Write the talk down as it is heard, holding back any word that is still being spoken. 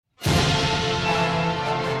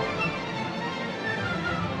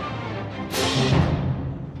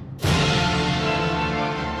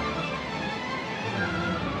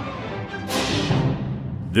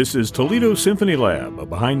This is Toledo Symphony Lab, a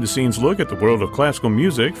behind-the-scenes look at the world of classical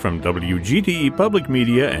music from WGTE Public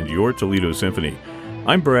Media and your Toledo Symphony.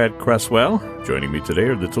 I'm Brad Cresswell. Joining me today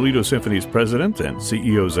are the Toledo Symphony's president and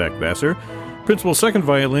CEO Zach Vassar, principal second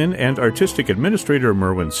violin and artistic administrator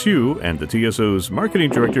Merwin Sue, and the TSO's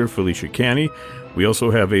marketing director Felicia Canny. We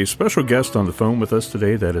also have a special guest on the phone with us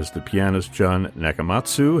today. That is the pianist John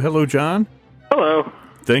Nakamatsu. Hello, John. Hello.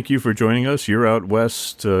 Thank you for joining us. You're out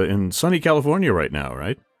west in sunny California right now,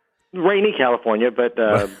 right? Rainy California, but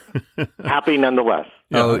happy nonetheless.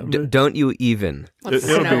 Oh, don't you even? What's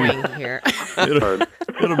snowing here?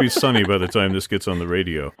 It'll be sunny by the time this gets on the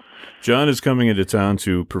radio. John is coming into town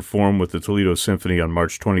to perform with the Toledo Symphony on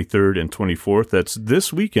March 23rd and 24th. That's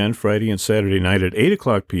this weekend, Friday and Saturday night at 8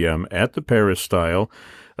 o'clock p.m. at the Paris Style.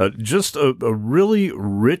 Just a really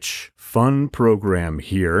rich, fun program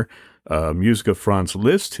here. Music of Franz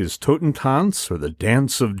Liszt, his Totentanz, or the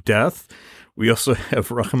Dance of Death. We also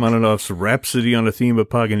have Rachmaninoff's Rhapsody on a Theme of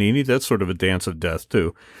Paganini. That's sort of a dance of death,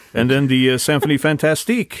 too. And then the Symphonie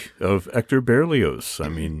Fantastique of Hector Berlioz.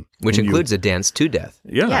 Which includes a dance to death.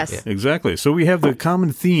 Yeah, yes. Exactly. So we have the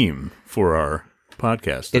common theme for our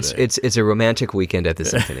podcast today. It's a romantic weekend at the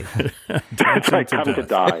symphony. Come to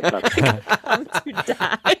die. Come to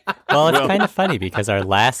die. Well, it's kind of funny because our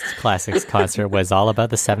last classics concert was all about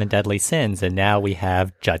the seven deadly sins, and now we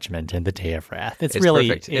have Judgment and the Day of Wrath. It's really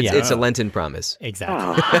perfect. It's a Lenten promise. Exactly.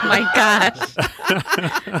 Oh my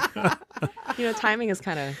gosh. Timing is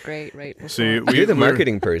kind of great, right? See, You're the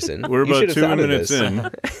marketing person. We're You about should have 2 thought of minutes this. in.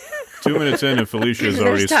 2 minutes in, and Felicia is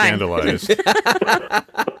already There's time. scandalized.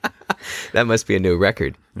 That must be a new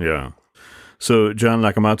record. Yeah. So John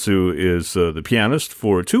Nakamatsu is the pianist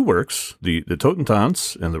for two works, the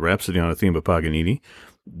Totentanz and the Rhapsody on a Theme of Paganini.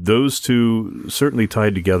 Those two certainly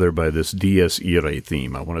tied together by this Dies Irae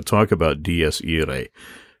theme. I want to talk about Dies Irae.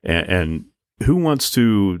 And who wants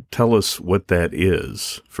to tell us what that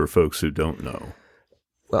is for folks who don't know?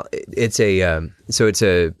 Well, it's a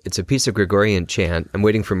piece of Gregorian chant. I'm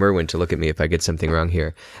waiting for Merwin to look at me if I get something wrong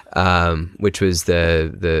here, which was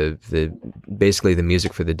the basically the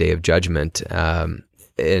music for the Day of Judgment.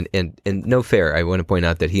 And no fair, I want to point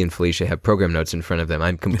out that he and Felicia have program notes in front of them.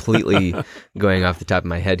 I'm completely going off the top of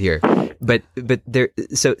my head here, but there.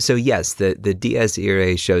 So yes, the Dies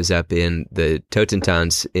Irae shows up in the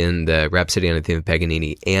Totentanz, in the Rhapsody on a Theme of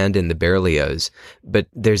Paganini, and in the Berlioz. But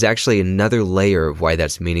there's actually another layer of why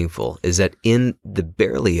that's meaningful. Is that in the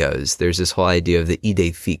Berlioz, there's this whole idea of the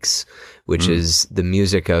Idée fixe, which is the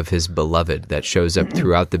music of his beloved that shows up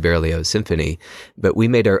throughout the Berlioz Symphony. But we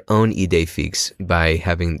made our own Idée fixe by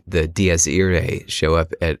having the Dies Irae show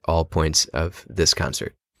up at all points of this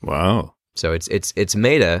concert. Wow. So it's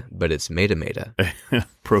meta, but it's meta.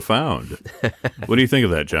 Profound. What do you think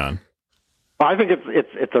of that, John? Well, I think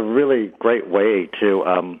it's a really great way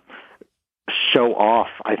to show off,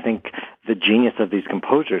 I think, the genius of these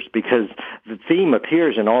composers, because the theme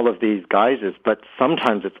appears in all of these guises, but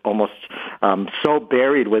sometimes it's almost so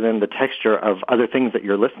buried within the texture of other things that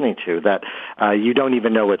you're listening to that you don't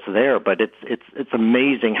even know it's there. But it's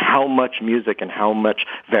amazing how much music and how much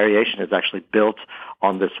variation is actually built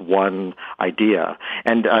on this one idea.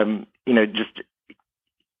 And just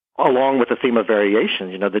along with the theme of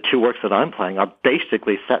variations, the two works that I'm playing are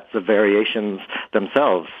basically sets of variations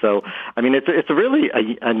themselves. So, it's a really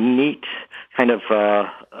a neat kind of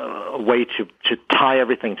way to tie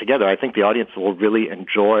everything together. I think the audience will really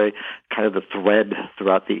enjoy kind of the thread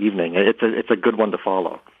throughout the evening. It's a good one to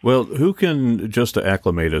follow. Well, who can, just to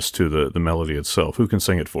acclimate us to the melody itself, who can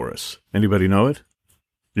sing it for us? Anybody know it?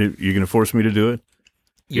 You going to force me to do it?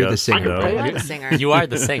 You're the Yes, singer. no. I am the singer. You are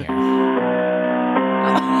the singer.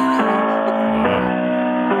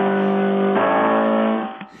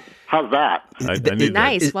 How's that? I need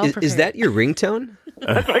Nice. Well Is prepared. that your ringtone?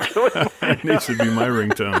 that. It needs to be my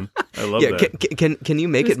ringtone. I love that. Can you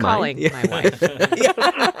make Who's it mine? calling my wife?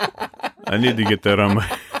 I need to get that on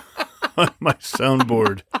my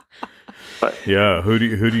soundboard. Yeah, who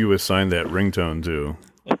do you assign that ringtone to?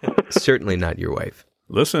 Certainly not your wife.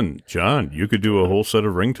 Listen, John, you could do a whole set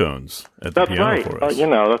of ringtones at the That's piano right. for us.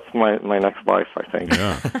 That's my next life, I think.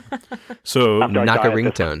 Yeah. So After I Knock a die,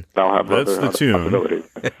 ringtone. I'll have That's other the tune. possibilities.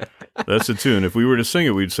 that's the tune. If we were to sing it,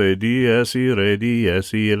 we'd say Dies irae,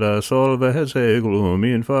 dies illa, solve glum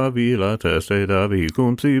in favilla, teste davi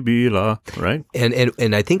cum sibilla. Right?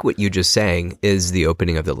 And I think what you just sang is the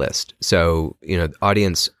opening of the list. So, the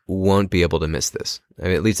audience won't be able to miss this.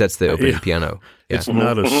 At least that's the opening piano. Yeah. It's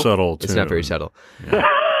not a subtle tune. It's not very subtle.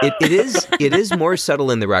 It is more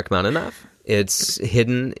subtle in the Rachmaninoff. It's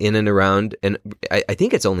hidden in and around, and I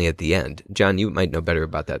think it's only at the end. John, you might know better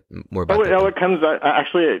about that, more about that. No, it comes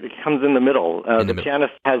actually. It comes in the middle. The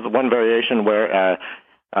pianist has one variation where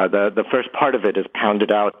the first part of it is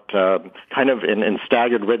pounded out, kind of in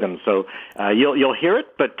staggered rhythm. So you'll hear it,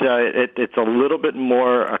 but it's a little bit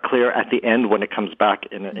more clear at the end when it comes back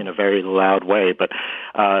in a very loud way. But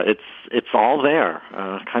it's all there,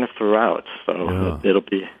 kind of throughout. So it'll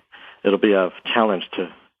be a challenge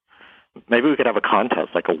to. Maybe we could have a contest,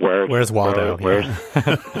 like a where's Waldo? Where's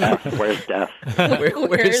Death?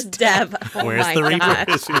 Where's Deb? Oh Where's my the Reaper?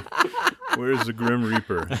 God. Where's the Grim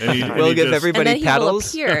Reaper? We'll give And everybody then he will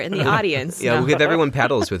paddles. appear in the audience. Yeah, we'll give everyone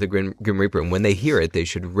paddles with a Grim Reaper, and when they hear it, they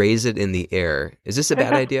should raise it in the air. Is this a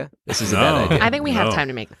bad idea? This is a bad idea. I think we have time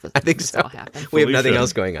to make this. I think this so. all happen. We have nothing Felicia.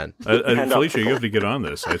 else going on. Felicia, you have to get on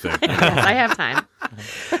this, I think. Yes, I have time.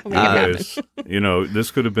 We'll make it happen. Because,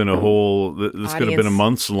 this could have been a whole, this could have been a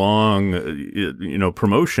months long,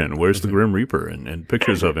 promotion. Where's the Grim Reaper? And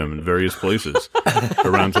pictures of him in various places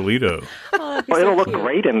around Toledo. Oh, that'd be Well, so it'll look cute.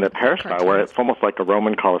 great in the peristyle, where it's almost like a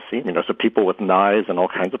Roman Colosseum, so people with knives and all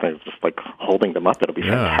kinds of things, just like holding them up. It'll be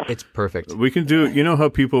fantastic. It's perfect. We can do, how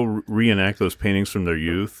people reenact those paintings from their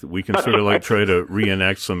youth? We can sort of like try to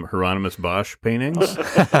reenact some Hieronymus Bosch paintings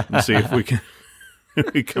and see if we can.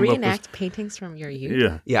 We come Reenact paintings from your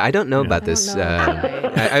youth. Yeah, I don't know about this.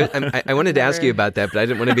 I don't know. I wanted to ask you about that, but I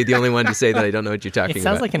didn't want to be the only one to say that I don't know what you're talking It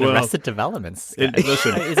sounds about. like an Well, Arrested Development sketch.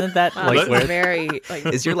 listen. Isn't that Wow, like this where? is very like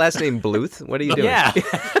Is your last name Bluth? What are you doing? Yeah, I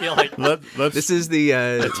feel like Let's This is the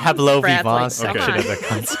tableau Brad's vivant like, section come of the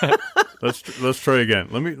concept. let's try again.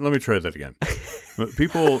 Let me try that again.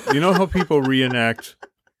 People, how people reenact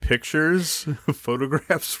pictures,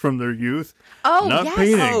 photographs from their youth? oh Not yes,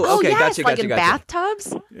 paintings. Oh, okay, yes, gotcha, like gotcha, in gotcha.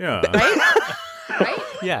 bathtubs, Yeah. right?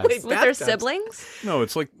 Yes. Wait, With their bathtubs. siblings. No,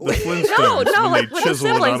 it's like the Flintstones. No, when like they with the chisel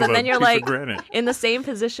it siblings, out of and then a you're piece of like granite. in the same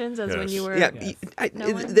positions as when Yes. you were. Yeah, No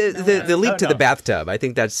one? the leap to No, the no. bathtub. I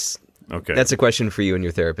think that's Okay. a question for you and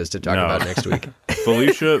your therapist to talk No. about next week.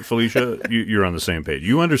 Felicia, you're on the same page.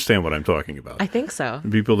 You understand what I'm talking about. I think so.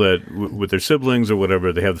 People that, with their siblings or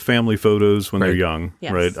whatever, they have the family photos when they're Right. young,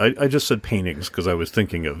 Yes. right? I just said paintings because I was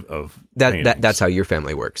thinking of That's paintings. how your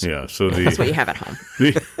family works. Yeah, so That's what you the, have at home.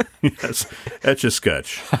 yes,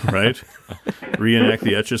 Etch-a-Sketch, right? Reenact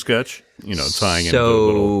the Etch-a-Sketch, tying into a So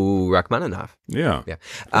little... Rachmaninoff. Yeah. Yeah.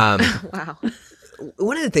 Wow.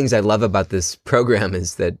 One of the things I love about this program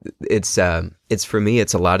is that it's for me,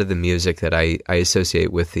 it's a lot of the music that I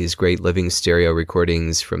associate with these great living stereo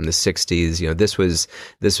recordings from the 60s.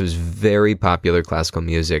 This was very popular classical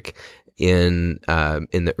music in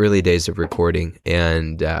the early days of recording,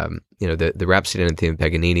 and the Rhapsody on the Theme of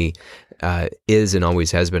Paganini is and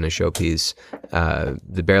always has been a showpiece.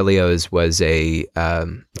 The Berlioz was a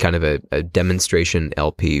kind of a demonstration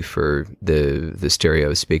LP for the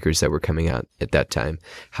stereo speakers that were coming out at that time.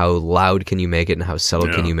 How loud can you make it, and how subtle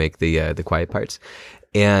can you make the quiet parts?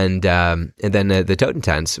 And then the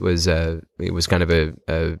Totentanz was kind of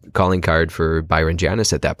a calling card for Byron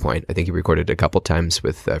Janis at that point. I think he recorded a couple times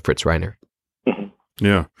with Fritz Reiner.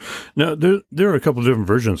 Yeah. Now, there are a couple different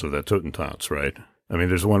versions of that Totentanz, right? I mean,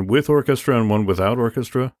 there's one with orchestra and one without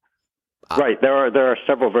orchestra. Right. There are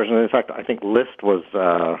several versions. In fact, I think Liszt was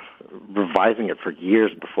revising it for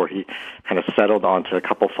years before he kind of settled onto a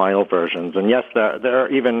couple final versions. And yes, there are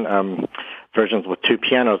even versions with two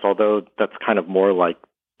pianos, although that's kind of more like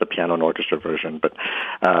the piano and orchestra version. But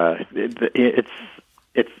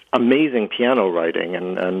it's amazing piano writing,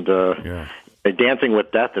 and Dancing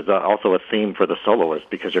with Death is also a theme for the soloist,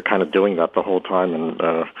 because you're kind of doing that the whole time and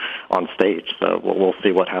on stage. So we'll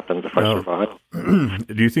see what happens if I survive.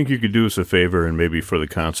 Do you think you could do us a favor and maybe for the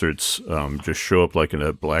concerts just show up like in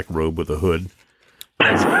a black robe with a hood?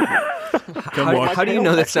 How do you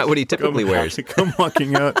know that's not what he typically wears? Come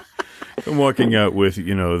walking out with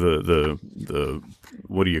the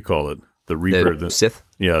what do you call it? The reaper, The Sith?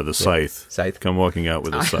 Yeah, the scythe. Scythe. Come walking out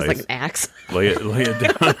with a It's scythe. like an axe. Lay it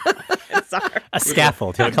down. Sorry. A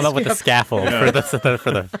scaffold. He'll come up with a scaffold for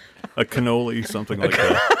the. A cannoli, something like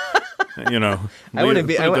that. I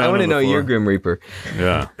want to know your Grim Reaper.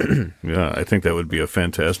 Yeah, yeah. I think that would be a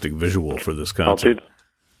fantastic visual for this I'll do. concert.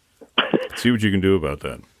 See what you can do about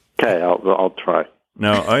that. Okay, I'll try.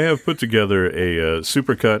 Now, I have put together a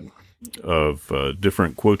supercut of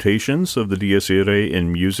different quotations of the Dies Irae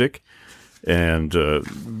in music, and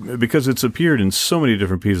because it's appeared in so many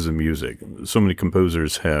different pieces of music, so many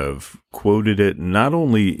composers have quoted it not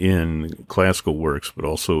only in classical works, but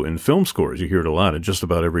also in film scores. You hear it a lot in just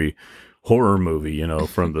about every horror movie,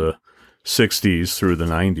 from the 60s through the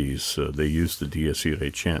 90s. They used the Dies Irae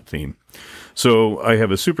chant theme. So I have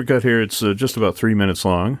a supercut here. It's just about 3 minutes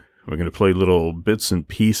long. We're going to play little bits and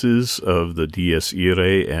pieces of the Dies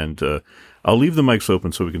Irae, and I'll leave the mics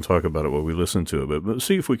open so we can talk about it while we listen to it, but let's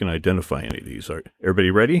see if we can identify any of these. Are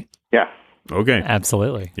everybody ready? Yeah. Okay.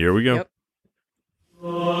 Absolutely. Here we go. Yep.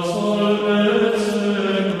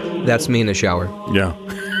 That's me in a shower. Yeah.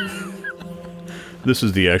 This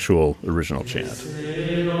is the actual original chant.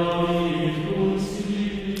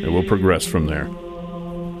 And we'll progress from there.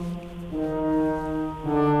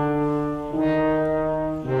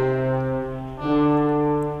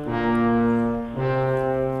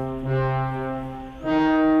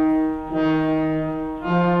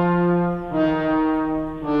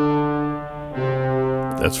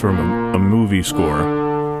 That's from a movie score.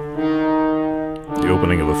 The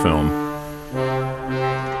opening of a film.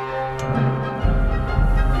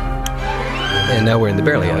 And now we're in the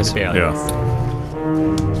Berlioz. Yeah.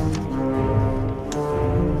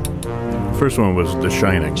 First one was The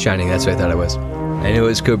Shining. Shining, that's what I thought it was. I knew it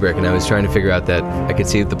was Kubrick, and I was trying to figure out that I could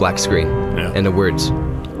see the black screen Yeah. and the words.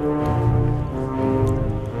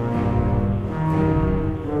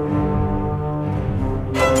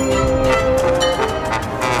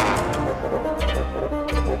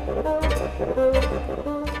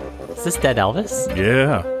 Is this Dead Elvis?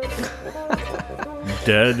 Yeah.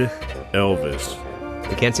 Dead Elvis.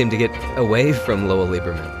 We can't seem to get away from Lowell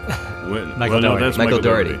Lieberman. Michael Dougherty. That's Michael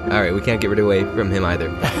Dougherty. All right, we can't get away from him either.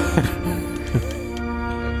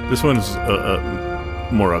 This one is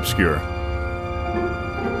more obscure.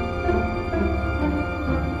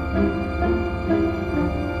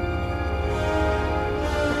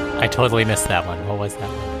 I totally missed that one. What was that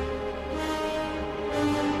one?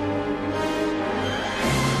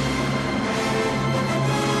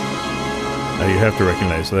 Now you have to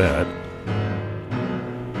recognize that.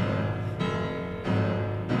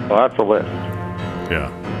 Well, that's a list.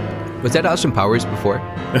 Yeah. Was that Austin Powers before?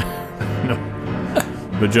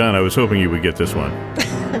 But John, I was hoping you would get this one.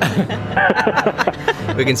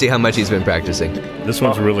 We can see how much he's been practicing. This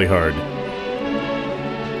one's really hard.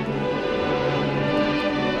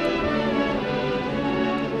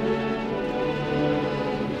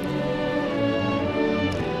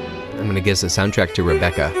 I'm going to guess the soundtrack to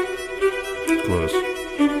Rebecca. Close.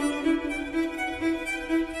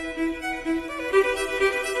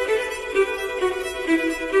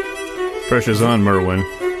 Pressure's on, Merwin.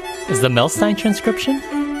 Is the Milstein transcription?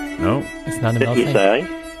 No, It's not a Did he Milstein.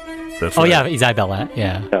 say? that's Oh right. yeah, Isabella.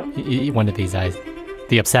 Yeah, Yeah. One of these eyes.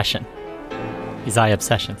 The Obsession. Isaiah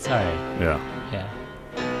Obsession. Sorry. Yeah.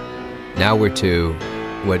 Yeah. Now we're to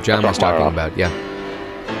what John was talking Tomorrow. about. Yeah.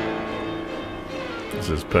 This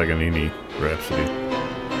is Paganini Rhapsody.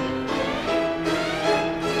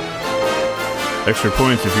 Extra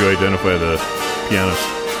points if you identify the pianist.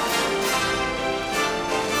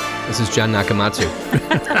 This is John Nakamatsu.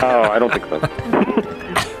 Oh, I don't think so.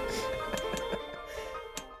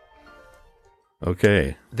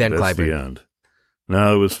 Okay. Van that's Cliburn. the end.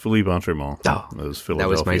 No, it was Philippe Entremont. Oh, That was that Philadelphia.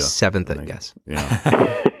 was my seventh I think. guess.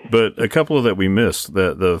 Yeah. But a couple that we missed.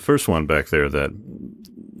 The first one back there that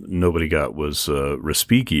nobody got was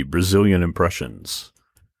Respighi, Brazilian Impressions.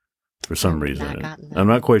 For some reason. not gotten that. I'm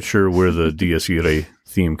not quite sure where the Dies Irae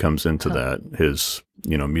theme comes into that. His,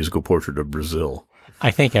 musical portrait of Brazil. I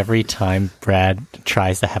think every time Brad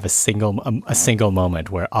tries to have a single moment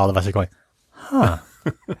where all of us are going, huh.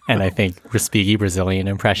 And I think Respighi Brazilian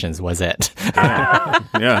Impressions was it.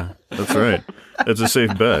 Yeah, that's right. That's a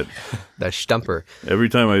safe bet. The Stumper. Every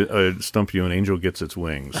time I stump you, an angel gets its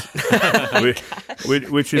wings.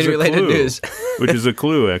 which is In a related clue. news. Which is a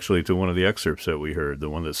clue, actually, to one of the excerpts that we heard, the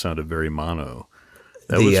one that sounded very mono.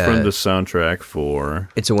 That The, was from the soundtrack for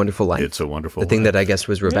It's a Wonderful Life. It's a Wonderful the thing Life. that I guess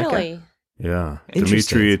was Rebecca. Really? Yeah.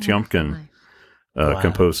 Interesting. Dmitri Tiomkin Wow.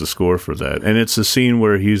 composed the score for that. And it's a scene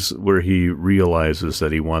where he realizes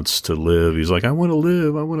that he wants to live. He's like, I want to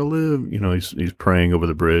live. He's praying over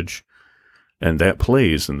the bridge. And that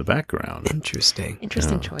plays in the background. Interesting.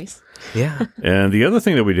 Interesting choice. Yeah. And the other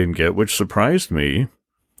thing that we didn't get, which surprised me,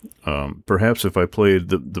 perhaps if I played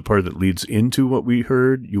the part that leads into what we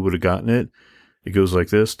heard, you would have gotten it. It goes like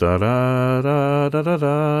this: da da da da da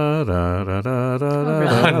da da da da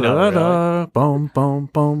da da da, boom boom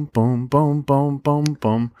boom boom boom boom boom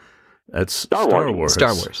boom. That's Star Wars.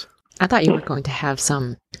 Star Wars. I thought you were going to have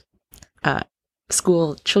some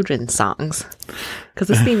school children's songs, because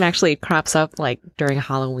this theme actually crops up like during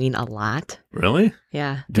Halloween a lot. Really?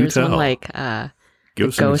 Yeah, Do there's one tell. like Give the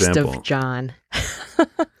us an Ghost example. of John.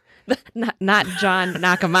 Not John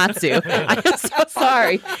Nakamatsu. I am so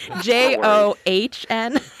sorry.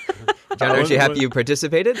 JOHN. John, aren't you happy you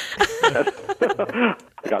participated?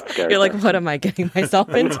 Got scared. You're like, what am I getting myself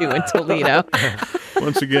into in Toledo?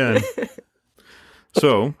 Once again.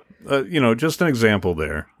 So just an example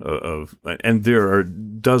there and there are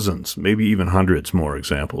dozens, maybe even hundreds more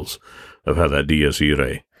examples of how that Dies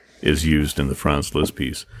Irae is used in the Franz Liszt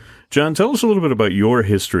piece. John, tell us a little bit about your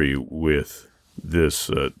history with this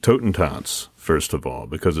Totentanz, first of all,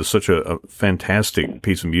 because it's such a fantastic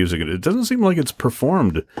piece of music, and it doesn't seem like it's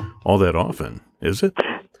performed all that often, is it?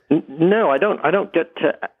 No, I don't get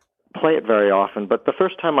to play it very often, but the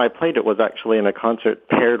first time I played it was actually in a concert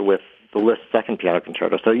paired with the Liszt Second Piano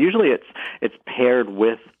Concerto. So usually it's paired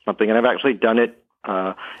with something, and I've actually done it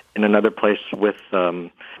in another place with the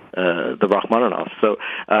Rachmaninoff. So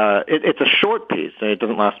it's a short piece, and it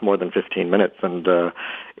doesn't last more than 15 minutes, and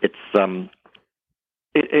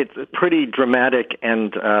it's pretty dramatic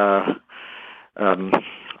and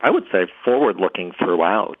I would say forward-looking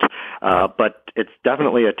throughout, but it's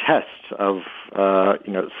definitely a test of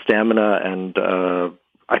stamina and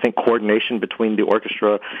I think coordination between the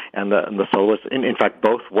orchestra and the soloist. In fact,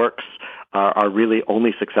 both works are really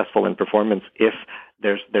only successful in performance if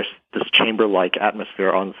there's this chamber-like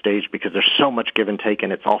atmosphere on stage, because there's so much give and take,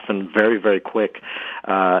 and it's often very, very quick.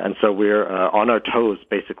 And so we're on our toes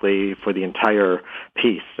basically for the entire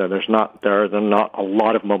piece. So there are not a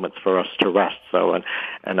lot of moments for us to rest. So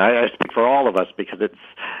and I speak for all of us, because it's,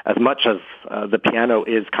 as much as the piano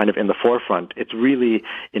is kind of in the forefront, it's really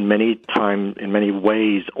in many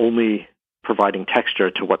ways only providing texture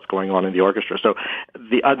to what's going on in the orchestra. So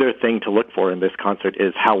the other thing to look for in this concert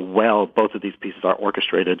is how well both of these pieces are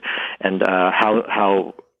orchestrated, and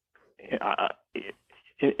how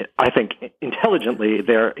I think intelligently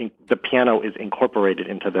the piano is incorporated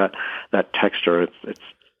into that texture.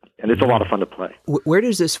 It's a lot of fun to play. Where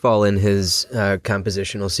does this fall in his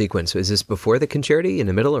compositional sequence? Is this before the concerti, in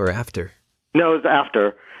the middle, or after? No, it's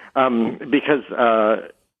after, because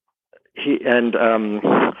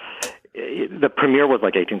the premiere was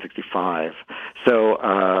like 1865. So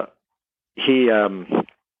he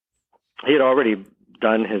had already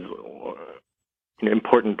done his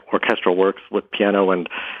important orchestral works with piano, and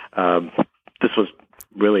this was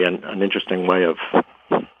really an interesting way of.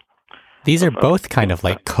 These are both kind of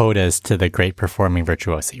like codas to the great performing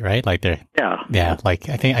virtuosi, right? Like they're Like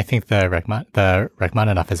I think the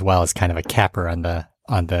Rachmaninoff as well is kind of a capper on the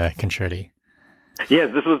concerti.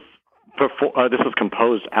 Yes, this was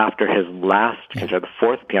composed after his last concerto, the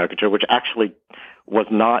Fourth Piano Concerto, which actually was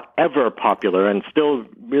not ever popular, and still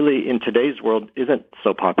really in today's world isn't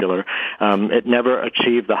so popular. It never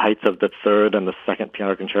achieved the heights of the Third and the Second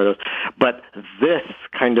Piano Concertos, but this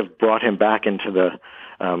kind of brought him back into the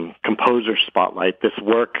composer spotlight. This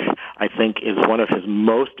work, I think, is one of his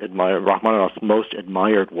Rachmaninoff's most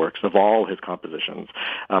admired works of all his compositions,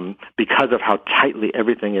 because of how tightly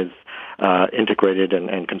everything is integrated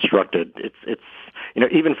and constructed. It's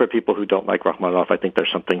even for people who don't like Rachmaninoff, I think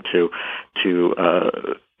there's something to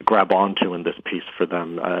grab onto in this piece for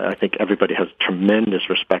them. I think everybody has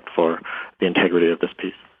tremendous respect for the integrity of this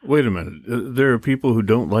piece. Wait a minute. There are people who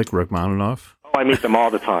don't like Rachmaninoff? Oh, I meet them all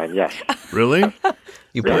the time, yes. Really?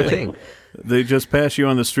 You poor thing. They just pass you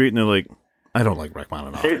on the street and they're like, I don't like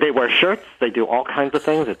Rachmaninoff. They wear shirts. They do all kinds of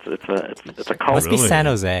things. It's a cult. Must be San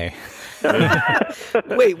Jose.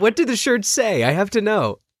 Wait, what do the shirts say? I have to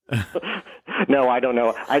know. No, I don't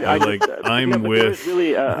know. I'm with.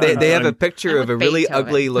 Really, they have a picture of a really Beethoven.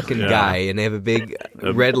 ugly-looking guy, and they have a big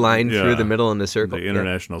red line through the middle in the circle. The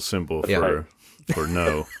international symbol for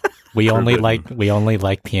no. We only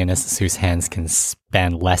like pianists whose hands can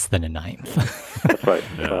span less than a ninth. That's right.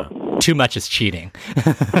 Yeah. Too much is cheating.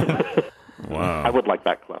 Wow. I would like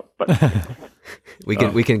that club, but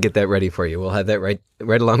we can get that ready for you. We'll have that right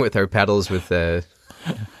along with our paddles with death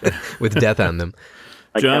on them.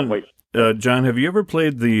 I can't wait. John, have you ever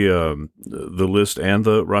played the Liszt and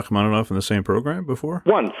the Rachmaninoff in the same program before?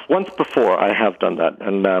 Once before, I have done that,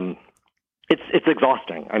 and it's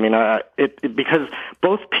exhausting. I mean, because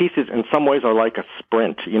both pieces in some ways are like a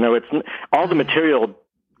sprint. It's all the material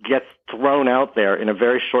gets thrown out there in a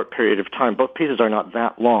very short period of time. Both pieces are not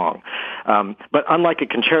that long. But unlike a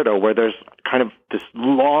concerto where there's kind of this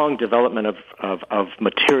long development of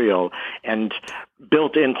material and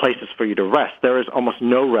built-in places for you to rest, there is almost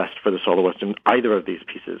no rest for the soloist in either of these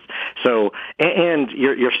pieces. So, and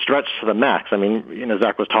you're stretched to the max. I mean,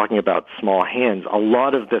 Zach was talking about small hands. A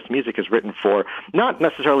lot of this music is written for not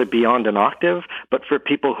necessarily beyond an octave, but for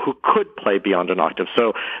people who could play beyond an octave.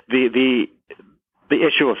 So the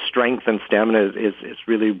issue of strength and stamina is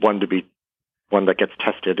really one that gets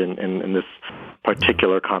tested in this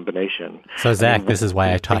particular combination. So, Zach, this is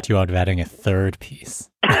why I talked you out of adding a third piece.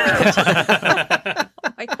 Oh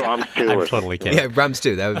Brahms too. I'm totally kidding. Yeah, Brahms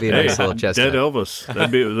too. That would be a nice little chest. Dead Elvis.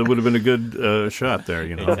 That would have been a good shot there.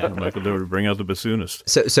 Exactly. Michael Dougherty bring out the bassoonist.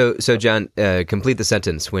 So John, complete the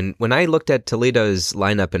sentence. When I looked at Toledo's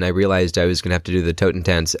lineup and I realized I was going to have to do the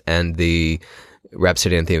Totentanz and the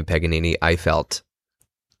Rhapsody and Theme of Paganini, I felt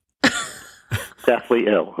deathly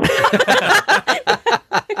ill.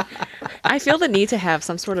 I feel the need to have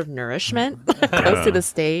some sort of nourishment close to the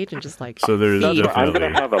stage and just like. So there's feed. definitely. I'm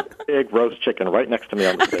going to have a big roast chicken right next to me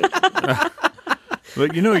on the stage.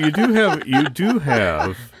 But you do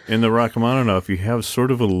have in the Rachmaninoff, you have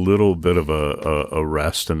sort of a little bit of a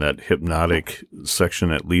rest in that hypnotic section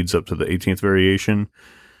that leads up to the 18th variation.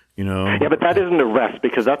 Yeah, but that isn't a rest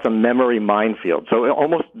because that's a memory minefield. So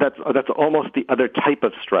that's almost the other type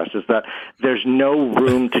of stress, is that there's no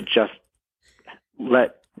room to just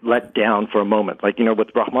let down for a moment. Like,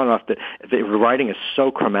 with Rachmaninoff, the writing is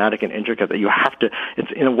so chromatic and intricate that you have to,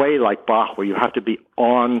 it's in a way like Bach, where you have to be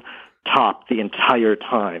on top the entire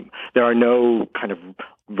time. There are no kind of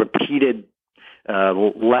repeated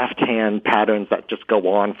left-hand patterns that just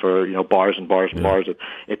go on for, bars and bars and bars.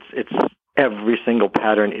 It's every single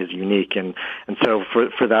pattern is unique, and so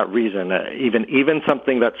for that reason, even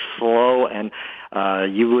something that's slow and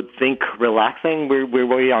you would think relaxing,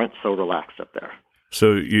 we aren't so relaxed up there.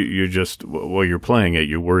 So you're just, while you're playing it,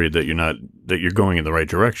 you're worried that you're going in the right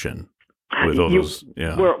direction with all those.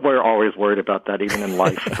 Yeah, we're always worried about that, even in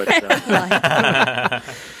life. But,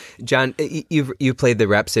 John, you've played the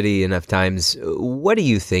Rhapsody enough times. What are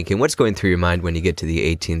you thinking? What's going through your mind when you get to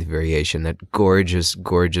the 18th variation, that gorgeous,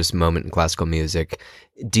 gorgeous moment in classical music?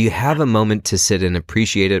 Do you have a moment to sit and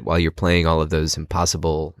appreciate it while you're playing all of those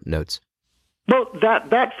impossible notes? Well,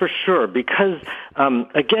 that for sure, because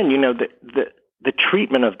again, the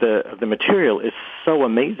treatment of the material is so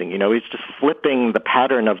amazing. He's just flipping the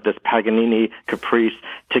pattern of this Paganini caprice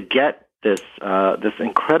to get this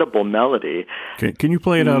incredible melody. Can you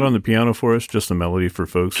play it out on the piano for us, just the melody for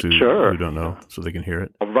folks who don't know, so they can hear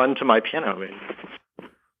it? I'll run to my piano.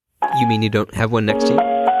 You mean you don't have one next to you?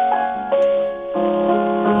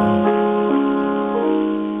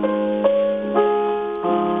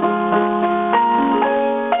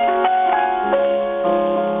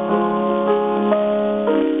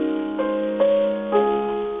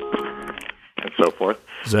 And so forth.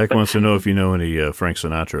 Zach wants to know if you know any Frank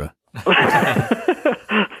Sinatra. I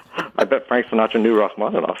bet Frank Sinatra knew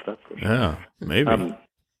Rachmaninoff. That's for sure. Yeah, maybe.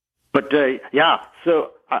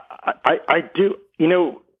 So I do.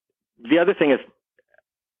 The other thing is,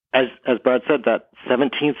 as Brad said, that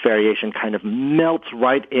 17th variation kind of melts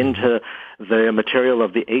right into the material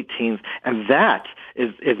of the 18th, and that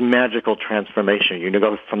is magical transformation. You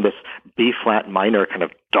go from this B flat minor, kind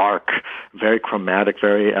of dark, very chromatic,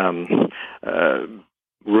 very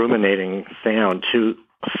ruminating sound, to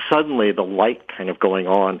suddenly the light kind of going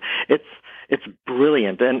on. It's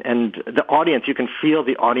brilliant, and the audience, you can feel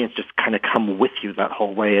the audience just kind of come with you that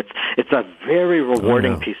whole way. It's a very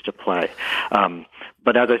rewarding piece to play.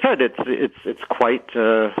 But as I said, it's quite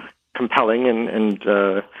compelling and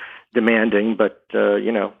demanding. But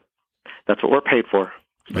that's what we're paid for.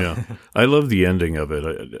 Yeah, I love the ending of it,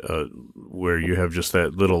 where you have just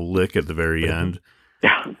that little lick at the very end.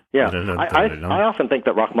 Yeah. I often think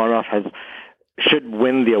that Rachmaninoff should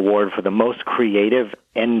win the award for the most creative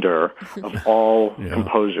ender of all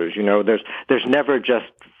composers. There's never just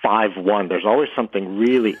 5-1. There's always something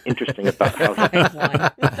really interesting about how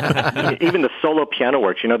even the solo piano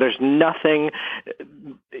works. There's nothing.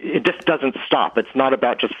 It just doesn't stop. It's not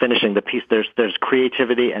about just finishing the piece. There's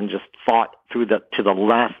creativity and just thought through to the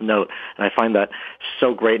last note, and I find that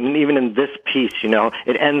so great. And even in this piece,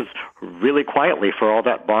 it ends really quietly for all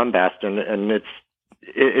that bombast, and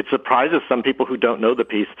it surprises some people who don't know the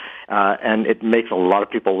piece, and it makes a lot of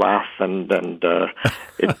people laugh, and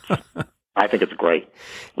I think it's great.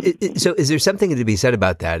 So is there something to be said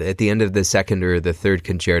about that? At the end of the second or the third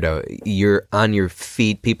concerto, you're on your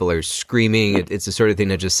feet, people are screaming. It's the sort of thing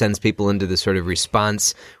that just sends people into this sort of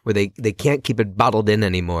response where they can't keep it bottled in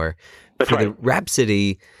anymore. That's For right. the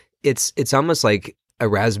Rhapsody, it's almost like a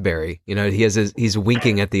raspberry. He's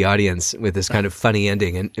winking at the audience with this kind of funny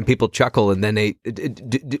ending, and people chuckle, and then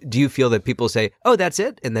do you feel that people say, "Oh, that's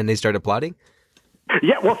it," and then they start applauding?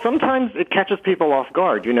 Yeah, well, sometimes it catches people off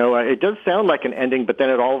guard. It does sound like an ending, but then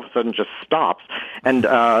it all of a sudden just stops. And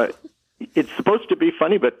it's supposed to be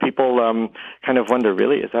funny, but people kind of wonder,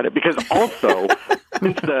 really, is that it? Because also,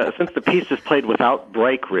 since the piece is played without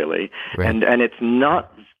break, really, right. and it's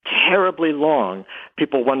not terribly long,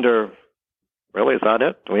 people wonder, really, is that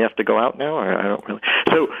it? Do we have to go out now? Or I don't really.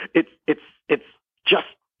 So it's just,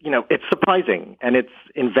 it's surprising, and it's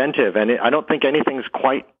inventive, and I don't think anything's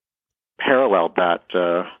quite paralleled that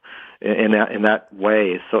in that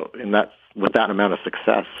way. So with that amount of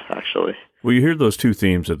success, actually. Well, you hear those two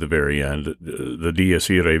themes at the very end, the Dies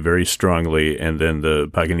Irae very strongly, and then the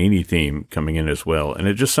Paganini theme coming in as well. And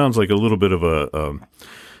it just sounds like a little bit of a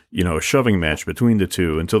shoving match between the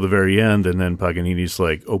two until the very end, and then Paganini's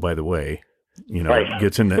like, oh, by the way, right.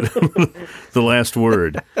 Gets in that the last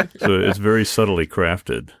word. So it's very subtly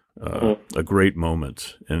crafted. A great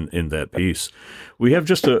moment in that piece. We have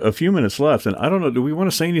just a few minutes left, and I don't know, do we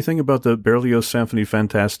want to say anything about the Berlioz Symphonie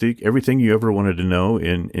Fantastique? Everything you ever wanted to know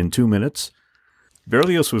in 2 minutes?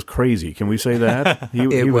 Berlioz was crazy. Can we say that?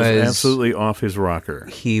 He was absolutely off his rocker.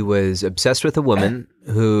 He was obsessed with a woman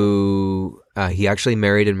who he actually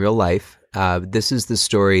married in real life. This is the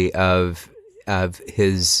story of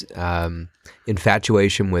his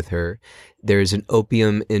infatuation with her. There's an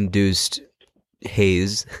opium-induced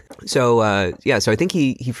haze. So I think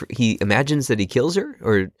he imagines that he kills her,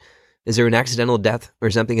 or is there an accidental death or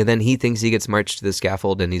something, and then he thinks he gets marched to the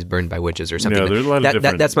scaffold and he's burned by witches or something. Yeah, there's a lot of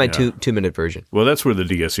different. That's my 2-minute version. Well, that's where the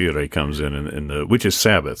Dies Irae comes in, and the Witches'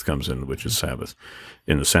 Sabbath comes in. Witches' Sabbath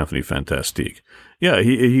in the Symphonie Fantastique. Yeah,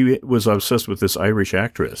 he was obsessed with this Irish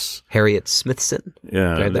actress, Harriet Smithson.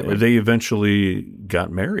 Yeah, they eventually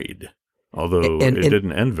got married, although it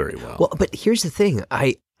didn't end very well. Well, but here's the thing: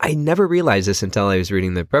 I never realized this until I was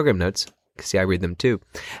reading the program notes. See, I read them too.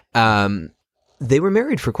 They were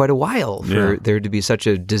married for quite a while for there to be such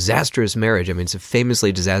a disastrous marriage. I mean, it's a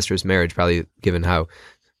famously disastrous marriage, probably given how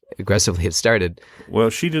aggressively it started. Well,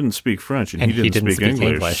 she didn't speak French and he didn't speak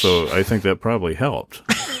English, so I think that probably helped.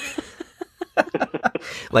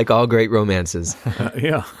 Like all great romances.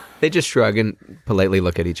 Yeah. They just shrug and politely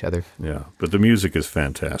look at each other. Yeah, but the music is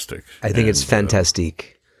fantastic. I think it's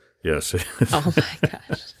fantastique. Yes. Oh my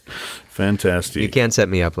gosh. Fantastic. You can't set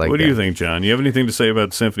me up like that. What do you think, John? You have anything to say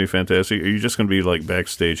about Symphonie Fantastique? Are you just going to be like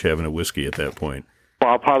backstage having a whiskey at that point?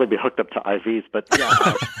 Well, I'll probably be hooked up to IVs, but yeah.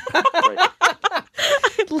 I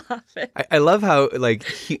love it. I love how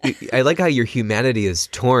I like how your humanity is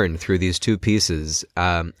torn through these two pieces.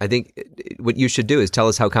 I think what you should do is tell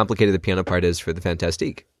us how complicated the piano part is for the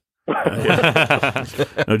Fantastique.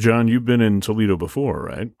 Now, John, you've been in Toledo before,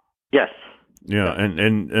 right? Yes. Yeah,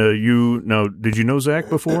 and you now, did you know Zach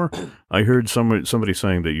before? I heard somebody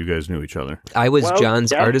saying that you guys knew each other. I was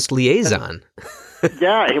John's artist liaison.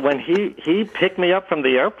 Yeah, when he picked me up from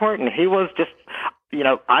the airport, and he was just,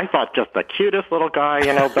 I thought just the cutest little guy,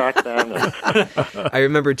 back then. I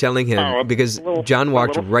remember telling him, because John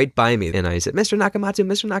walked right by me, and I said, Mr.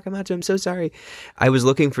 Nakamatsu, I'm so sorry. I was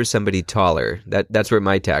looking for somebody taller. That's where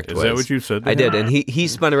my tact was. Is that what you said? I did, and he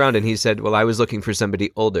spun around and he said, well, I was looking for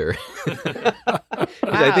somebody older. Wow.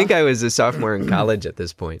 I think I was a sophomore in college at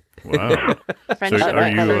this point. Wow. So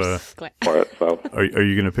are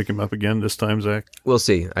you going to pick him up again this time, Zach? We'll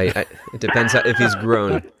see. It depends if he's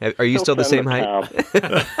grown. Are you still the same height?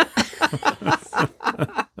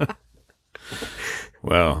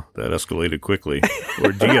 Wow, that escalated quickly,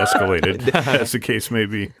 or de-escalated, as the case may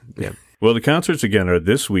be. Yeah. Well, the concerts, again, are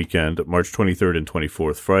this weekend, March 23rd and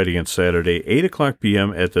 24th, Friday and Saturday, 8 o'clock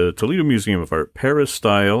p.m. at the Toledo Museum of Art, Paris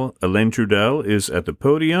Style. Alain Trudel is at the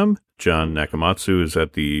podium. John Nakamatsu is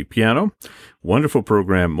at the piano. Wonderful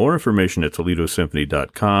program. More information at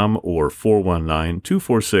ToledoSymphony.com or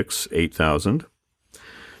 419-246-8000.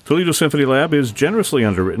 Toledo Symphony Lab is generously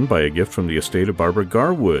underwritten by a gift from the estate of Barbara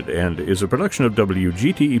Garwood and is a production of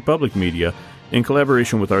WGTE Public Media in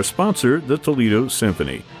collaboration with our sponsor, the Toledo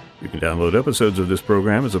Symphony. You can download episodes of this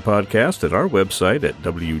program as a podcast at our website at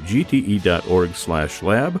wgte.org/lab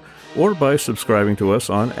or by subscribing to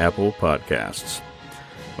us on Apple Podcasts.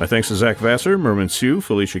 My thanks to Zach Vassar, Merwin Siu,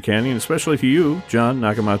 Felicia Canyon, especially to you, John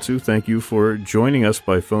Nakamatsu. Thank you for joining us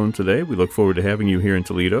by phone today. We look forward to having you here in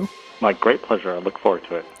Toledo. My great pleasure. I look forward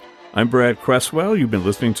to it. I'm Brad Cresswell. You've been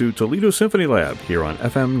listening to Toledo Symphony Lab here on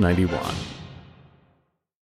FM 91.